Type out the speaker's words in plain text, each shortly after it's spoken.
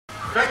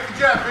Take the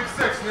jab, big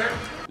six, Nick.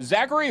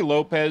 Zachary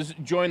Lopez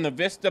joined the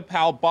Vista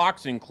Pal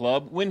Boxing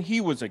Club when he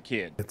was a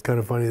kid. It's kind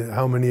of funny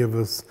how many of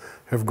us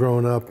have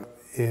grown up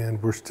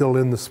and we're still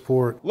in the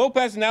sport.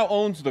 Lopez now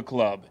owns the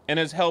club and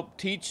has helped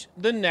teach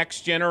the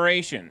next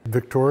generation.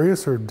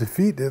 Victorious or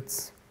defeat,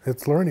 it's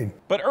learning.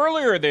 But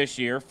earlier this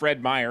year,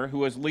 Fred Meyer,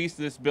 who has leased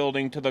this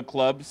building to the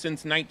club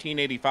since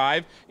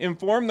 1985,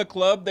 informed the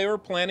club they were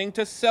planning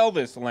to sell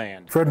this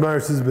land. Fred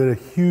Myers has been a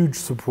huge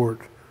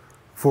support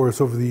for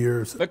us over the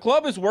years. The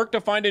club has worked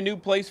to find a new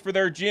place for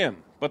their gym,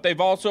 but they've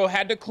also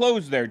had to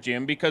close their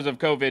gym because of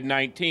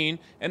COVID-19,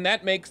 and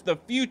that makes the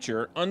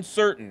future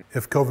uncertain.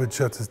 If COVID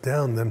shuts us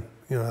down, then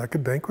that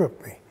could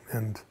bankrupt me,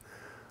 and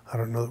I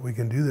don't know that we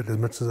can do that. As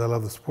much as I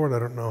love the sport, I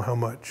don't know how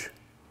much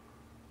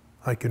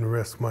I can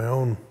risk my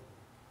own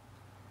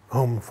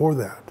home for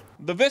that.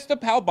 The Vista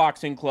Pal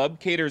Boxing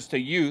Club caters to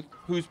youth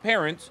whose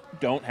parents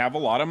don't have a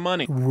lot of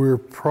money. We're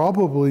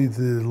probably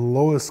the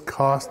lowest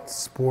cost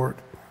sport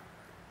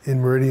in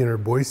Meridian or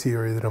Boise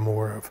area that I'm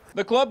aware of.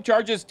 The club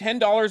charges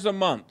 $10 a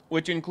month,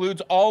 which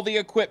includes all the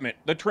equipment,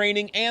 the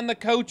training, and the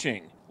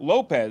coaching.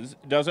 Lopez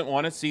doesn't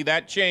want to see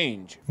that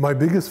change. My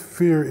biggest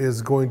fear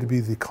is going to be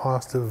the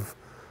cost of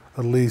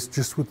a lease,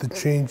 just with the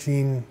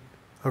changing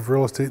of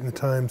real estate in the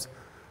times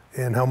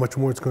and how much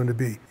more it's going to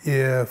be.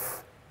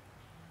 If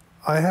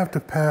I have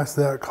to pass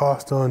that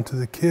cost on to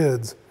the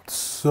kids,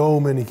 so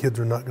many kids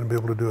are not going to be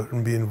able to do it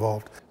and be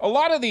involved. A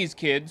lot of these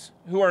kids,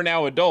 who are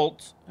now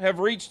adults, have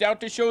reached out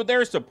to show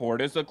their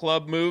support as the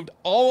club moved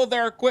all of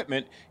their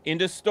equipment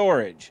into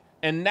storage.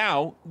 And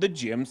now the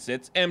gym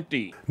sits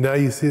empty. Now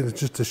you see it's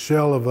just a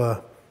shell of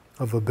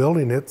a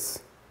building.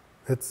 It's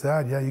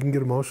sad. Yeah, you can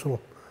get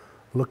emotional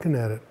looking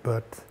at it,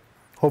 but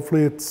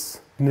hopefully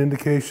it's an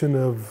indication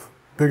of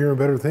bigger and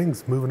better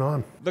things moving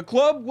on. The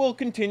club will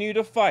continue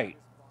to fight.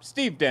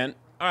 Steve Dent,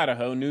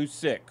 Idaho News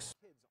 6.